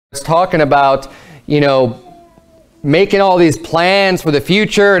It's talking about, making all these plans for the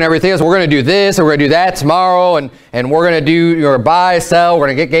future and everything else. We're going to do this, or we're going to do that tomorrow, and we're going to do buy, sell, we're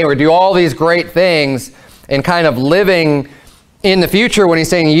going to get game, we're going to do all these great things, and kind of living in the future when he's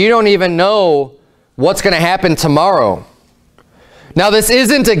saying you don't even know what's going to happen tomorrow. Now, this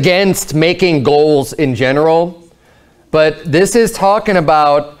isn't against making goals in general, but this is talking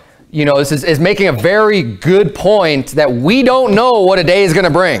about, this is making a very good point that we don't know what a day is going to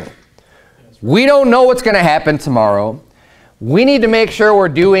bring. We don't know what's going to happen tomorrow. We need to make sure we're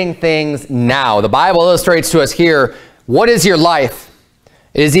doing things now. The Bible illustrates to us here, what is your life?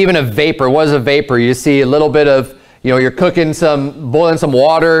 It is even a vapor. What is a vapor? You see a little bit of, you're boiling some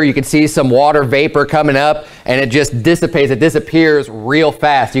water. You can see some water vapor coming up, and it just dissipates. It disappears real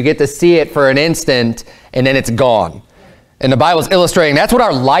fast. You get to see it for an instant, and then it's gone. And the Bible's illustrating that's what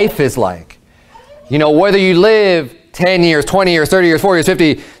our life is like. Whether you live 10 years, 20 years, 30 years, 40 years,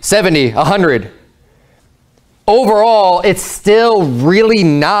 50, 70, 100. Overall, it's still really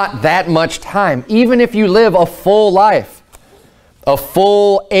not that much time. Even if you live a full life, a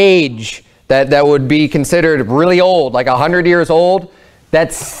full age that would be considered really old, like 100 years old,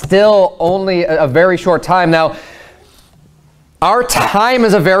 that's still only a very short time. Now, our time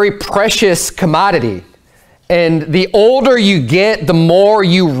is a very precious commodity. And the older you get, the more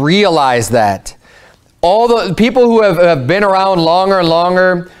you realize that. All the people who have been around longer and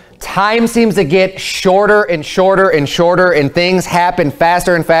longer, time seems to get shorter and shorter and shorter, and things happen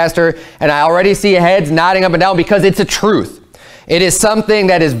faster and faster. And I already see heads nodding up and down because it's a truth. It is something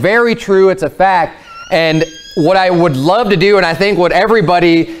that is very true. It's a fact. And what I would love to do, and I think what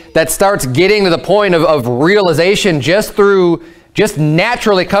everybody that starts getting to the point of realization just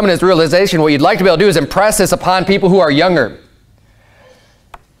naturally coming to this realization, what you'd like to be able to do is impress this upon people who are younger.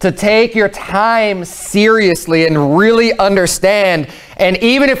 To take your time seriously and really understand. And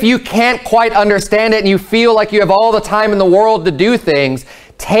even if you can't quite understand it and you feel like you have all the time in the world to do things,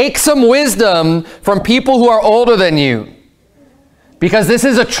 take some wisdom from people who are older than you. Because this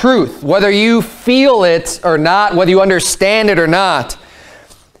is a truth, whether you feel it or not, whether you understand it or not.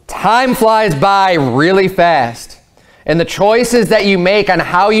 Time flies by really fast. And the choices that you make on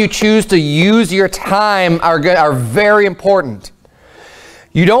how you choose to use your time are very important.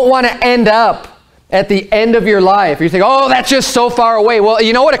 You don't want to end up at the end of your life. You think, oh, that's just so far away. Well,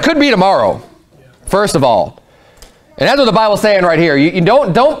 you know what? It could be tomorrow, first of all. And that's what the Bible's saying right here. You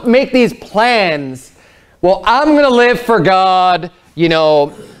don't make these plans. Well, I'm going to live for God,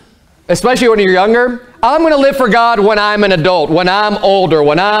 especially when you're younger. I'm going to live for God when I'm an adult, when I'm older,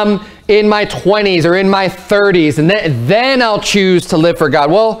 when I'm in my 20s or in my 30s, and then I'll choose to live for God.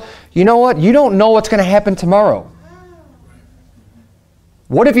 Well, you know what? You don't know what's going to happen tomorrow.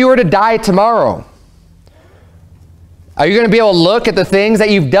 What if you were to die tomorrow? Are you going to be able to look at the things that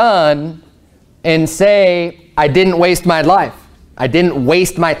you've done and say, I didn't waste my life. I didn't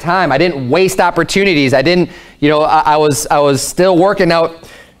waste my time. I didn't waste opportunities. I didn't, I was still working out.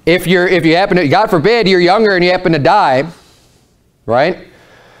 If you happen to, God forbid, you're younger and you happen to die, right?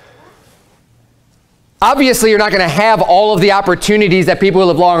 Obviously, you're not going to have all of the opportunities that people who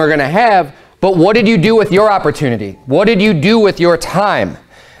live long are going to have, but what did you do with your opportunity? What did you do with your time?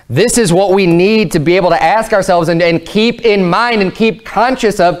 This is what we need to be able to ask ourselves and keep in mind and keep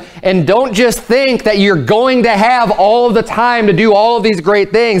conscious of, and don't just think that you're going to have all of the time to do all of these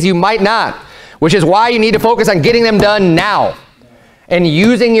great things. You might not, which is why you need to focus on getting them done now and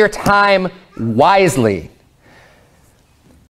using your time wisely.